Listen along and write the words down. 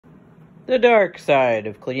The dark side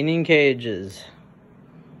of cleaning cages.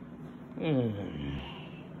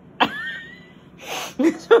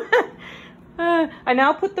 I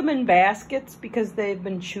now put them in baskets because they've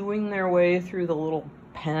been chewing their way through the little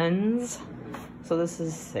pens. So this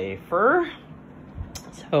is safer.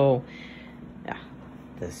 So, yeah,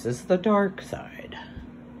 this is the dark side.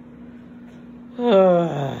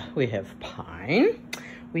 We have pine,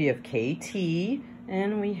 we have KT,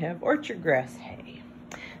 and we have orchard grass hay.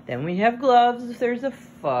 Then we have gloves if there's a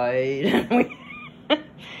fight.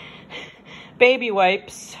 Baby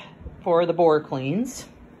wipes for the boar cleans.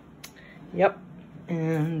 Yep.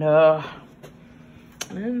 And of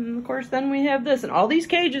course then we have this. And all these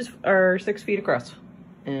cages are 6 feet across.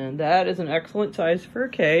 And that is an excellent size for a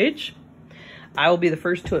cage. I will be the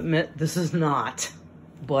first to admit this is not.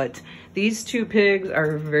 But these two pigs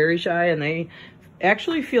are very shy and they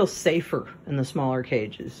actually feel safer in the smaller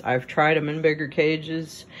cages. I've tried them in bigger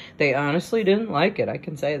cages. They honestly didn't like it, I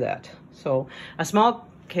can say that. So a small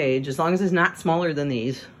cage, as long as it's not smaller than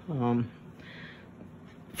these,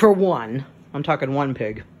 for one, I'm talking one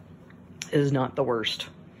pig, is not the worst.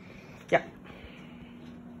 Yeah.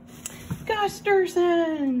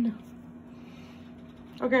 Gusterson!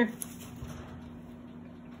 Okay.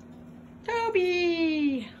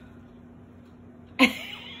 Toby!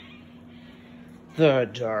 The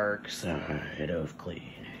dark side of cleaning.